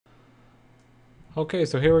Okay,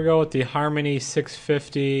 so here we go with the Harmony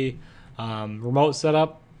 650 remote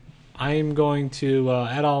setup. I'm going to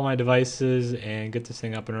add all my devices and get this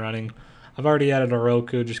thing up and running. I've already added a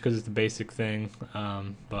Roku just because it's the basic thing.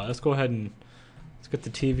 But let's go ahead and let's get the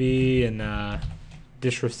TV and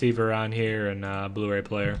dish receiver on here and Blu-ray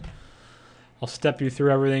player. I'll step you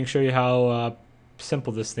through everything, show you how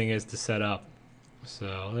simple this thing is to set up.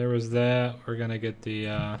 So there was that. We're gonna get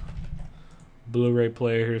the Blu-ray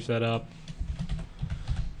player here set up.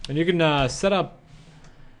 And you can set up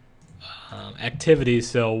activities,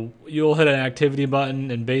 so you'll hit an activity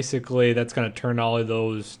button and basically that's going to turn all of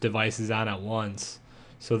those devices on at once.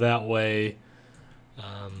 So that way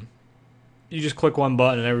you just click one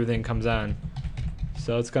button and everything comes on.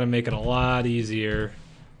 So it's going to make it a lot easier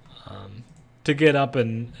to get up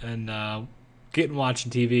and get and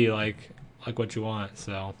watching TV like what you want.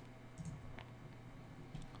 So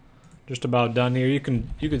just about done here. You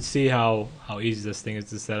can see how easy this thing is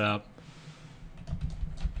to set up.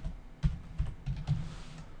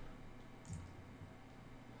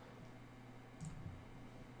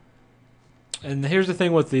 And here's the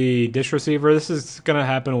thing with the dish receiver. This is going to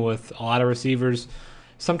happen with a lot of receivers.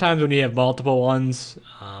 Sometimes when you have multiple ones,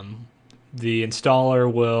 the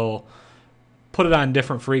installer will put it on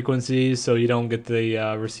different frequencies so you don't get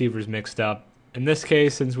the receivers mixed up. In this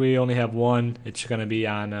case, since we only have one, it's going to be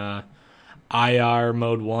on IR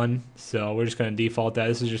mode 1. So we're just going to default that.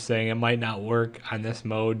 This is just saying it might not work on this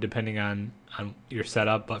mode depending on your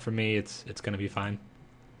setup, but for me, it's going to be fine.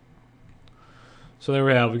 So there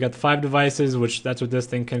we have. We got the 5 devices, which that's what this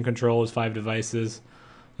thing can control is 5 devices.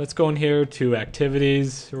 Let's go in here to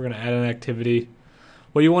activities. We're going to add an activity.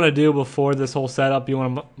 What you want to do before this whole setup, you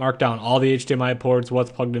want to mark down all the HDMI ports,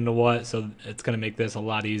 what's plugged into what, so it's going to make this a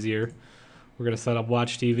lot easier. We're going to set up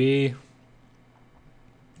Watch TV.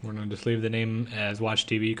 We're going to just leave the name as Watch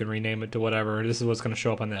TV. You can rename it to whatever. This is what's going to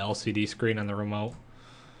show up on the LCD screen on the remote.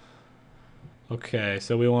 Okay,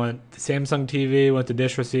 so we want the Samsung TV, we want the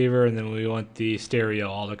dish receiver, and then we want the stereo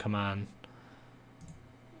all to come on.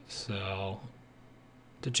 So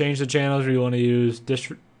to change the channels, we want to use dish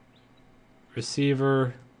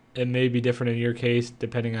receiver. It may be different in your case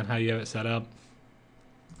depending on how you have it set up.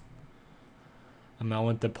 I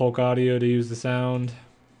want the Polk audio to use the sound.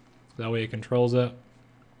 That way it controls it.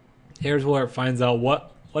 Here's where it finds out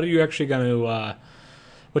what are you actually going to,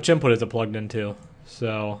 which input is it plugged into.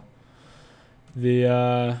 So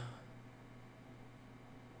okay,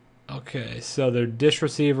 so the dish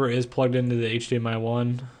receiver is plugged into the HDMI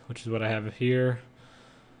 1, which is what I have here.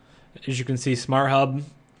 As you can see, smarthub.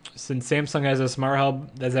 Since Samsung has a smarthub,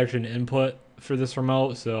 that's actually an input for this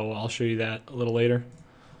remote, so I'll show you that a little later.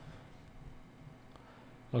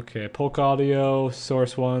 Okay, Polk audio,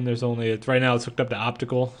 source 1. Right now it's hooked up to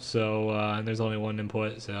optical, so and there's only one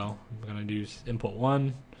input, so I'm gonna use input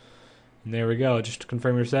 1. And there we go, just to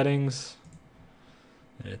confirm your settings.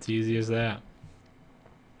 And it's easy as that.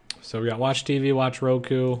 So we got Watch TV, Watch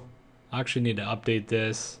Roku. I actually need to update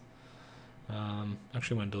this.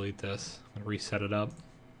 Actually, I'm going to delete this. I'm going to reset it up.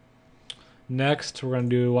 Next, we're going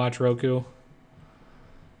to do Watch Roku.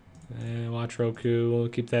 And Watch Roku, we'll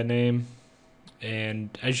keep that name.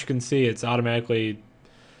 And as you can see, it's automatically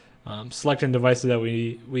selecting devices that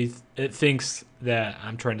it thinks that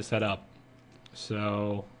I'm trying to set up.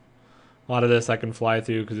 So a lot of this I can fly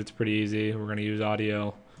through because it's pretty easy. We're going to use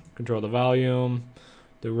audio, control the volume.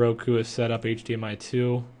 The Roku is set up HDMI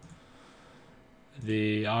 2.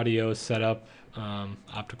 The audio is set up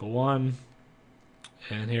optical 1.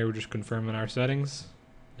 And here we're just confirming our settings.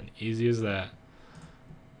 And easy as that.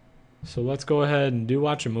 So let's go ahead and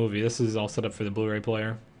watch a movie. This is all set up for the Blu-ray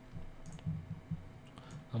player.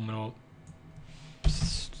 I'm going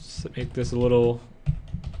to make this a little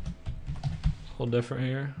different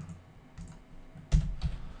here.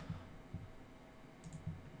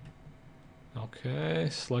 Okay,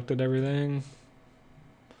 selected everything.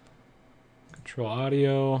 Control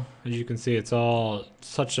audio. As you can see, it's all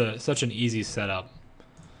such an easy setup.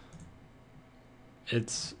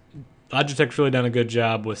 Logitech's really done a good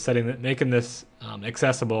job with making this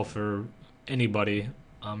accessible for anybody,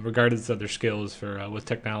 regardless of their skills with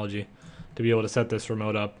technology, to be able to set this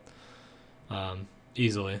remote up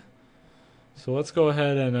easily. So let's go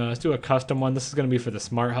ahead and let's do a custom one. This is going to be for the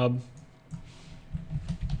smarthub.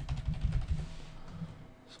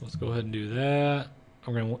 Let's go ahead and do that.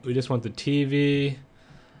 We just want the TV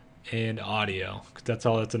and audio, because that's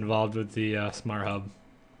all that's involved with the smarthub.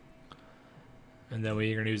 And then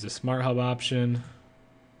we're going to use the smarthub option.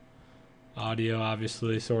 Audio,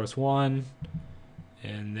 obviously, source 1.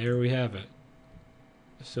 And there we have it.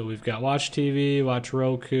 So we've got Watch TV, Watch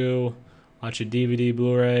Roku, watch a DVD,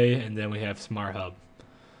 Blu-ray, and then we have smarthub.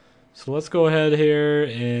 So let's go ahead here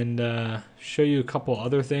and show you a couple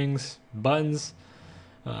other things. Buttons.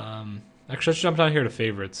 Actually, let's jump down here to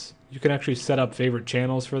favorites. You can actually set up favorite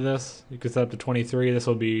channels for this. You can set up to 23. This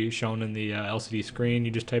will be shown in the LCD screen.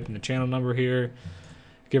 You just type in the channel number here,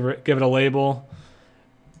 give it a label,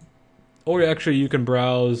 or actually you can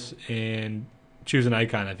browse and choose an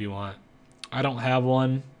icon if you want. I don't have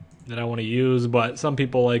one that I want to use, but some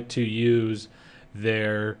people like to use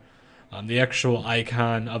their the actual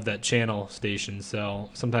icon of that channel station. So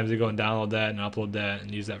sometimes they go and download that and upload that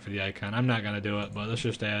and use that for the icon. I'm not going to do it, but let's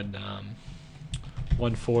just add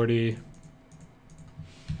 140.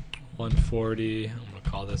 I'm going to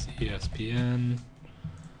call this ESPN.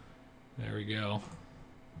 There we go.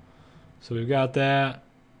 So we've got that.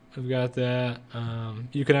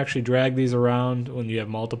 You can actually drag these around when you have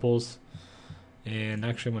multiples. And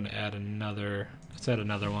actually I'm going to add another. Let's add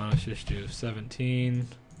another one. Let's just do 17.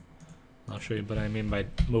 I'll show you what I mean by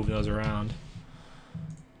moving those around.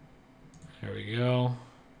 There we go.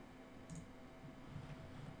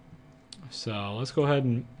 So let's go ahead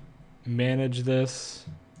and manage this.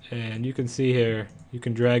 And you can see here, you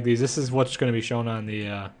can drag these. This is what's going to be shown on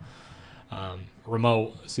the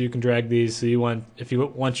remote. So you can drag these. So if you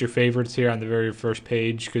want your favorites here on the very first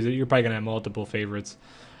page, because you're probably going to have multiple favorites,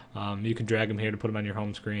 you can drag them here to put them on your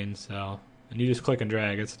home screen. And you just click and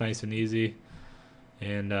drag. It's nice and easy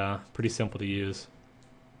and pretty simple to use.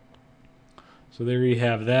 So there you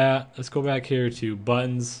have that. Let's go back here to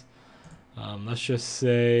buttons. Let's just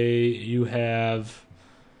say you have,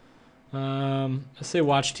 let's say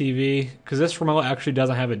watch TV, because this remote actually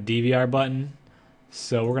doesn't have a DVR button.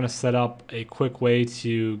 So we're going to set up a quick way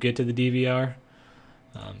to get to the DVR.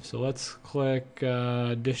 So let's click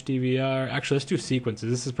dish DVR. Actually, let's do sequences.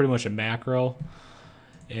 This is pretty much a macro.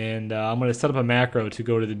 And I'm going to set up a macro to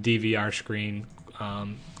go to the DVR screen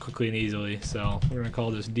quickly and easily. So we're going to call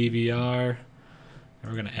this DVR. And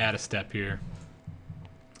we're going to add a step here.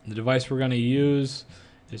 The device we're going to use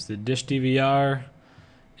is the dish DVR,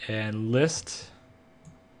 and list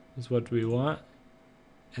is what we want.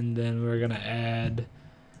 And then we're going to add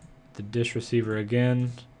the dish receiver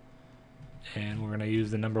again, and we're going to use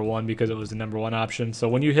the number 1 because it was the number 1 option. So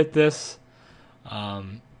when you hit this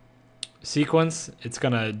sequence, it's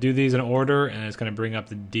going to do these in order, and it's going to bring up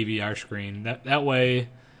the DVR screen. That way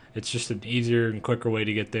it's just an easier and quicker way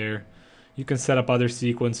to get there. You can set up other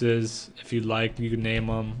sequences if you'd like. You can name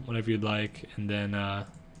them whatever you'd like, and then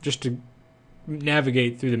just to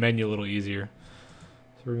navigate through the menu a little easier.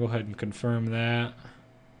 So we're going to go ahead and confirm that.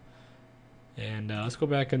 And let's go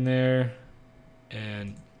back in there,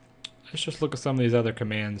 and let's just look at some of these other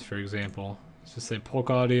commands, for example. Let's just say Polk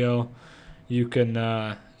audio. You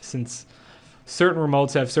can, since certain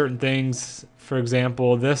remotes have certain things, for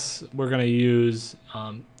example, this we're going to use,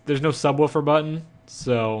 there's no subwoofer button,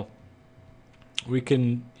 so we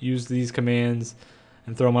can use these commands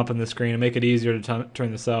and throw them up on the screen and make it easier to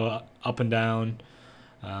turn the sub up and down,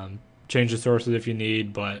 change the sources if you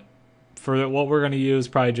need, but for what we're going to use,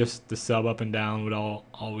 probably just the sub up and down would all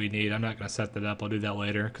we need. I'm not going to set that up. I'll do that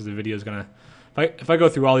later because the video is going to, if I go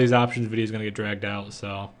through all these options, the video is going to get dragged out.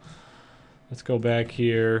 So let's go back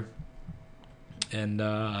here, and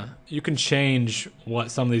you can change what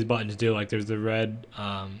some of these buttons do. Like there's the red,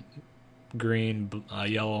 green,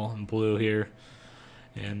 yellow, and blue here.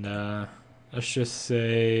 And let's just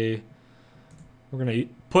say we're going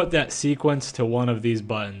to put that sequence to one of these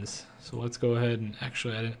buttons. So let's go ahead and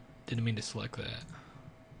actually, I didn't mean to select that.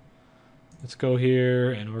 Let's go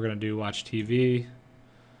here, and we're going to do watch TV.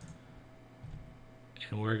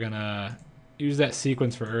 And we're going to use that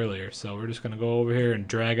sequence for earlier. So we're just going to go over here and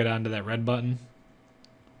drag it onto that red button.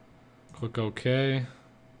 Click OK.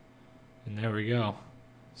 And there we go.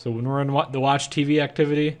 So when we're in the watch TV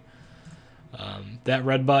activity, that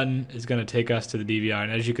red button is going to take us to the DVR.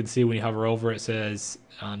 And as you can see, when you hover over it, it says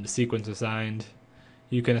the sequence assigned.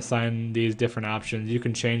 You can assign these different options. You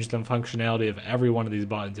can change the functionality of every one of these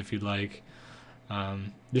buttons if you'd like.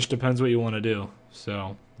 Just depends what you want to do.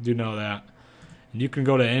 So do know that. And you can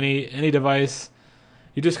go to any device.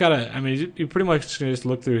 You just gotta, you pretty much can just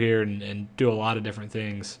look through here and do a lot of different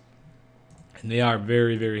things. And they are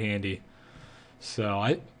very, very handy. So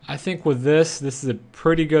I think with this is a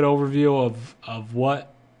pretty good overview of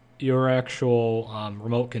what your actual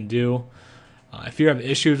remote can do. If you have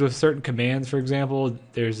issues with certain commands, for example,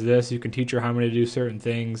 there's this. You can teach your Harmony to do certain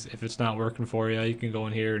things. If it's not working for you, you can go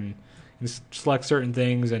in here and select certain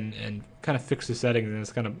things and kind of fix the settings, and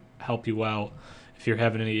it's going to help you out if you're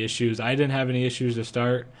having any issues. I didn't have any issues to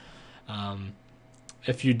start.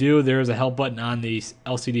 If you do, there is a help button on the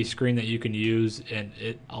LCD screen that you can use, and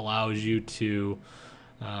it allows you to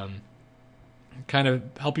kind of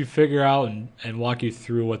help you figure out and walk you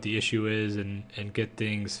through what the issue is and get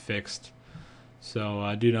things fixed.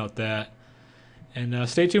 So do note that. And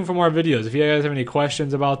stay tuned for more videos. If you guys have any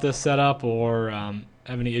questions about this setup, or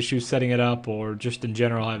have any issues setting it up, or just in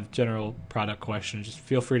general have general product questions, just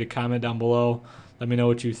feel free to comment down below. Let me know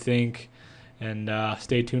what you think, and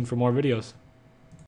stay tuned for more videos.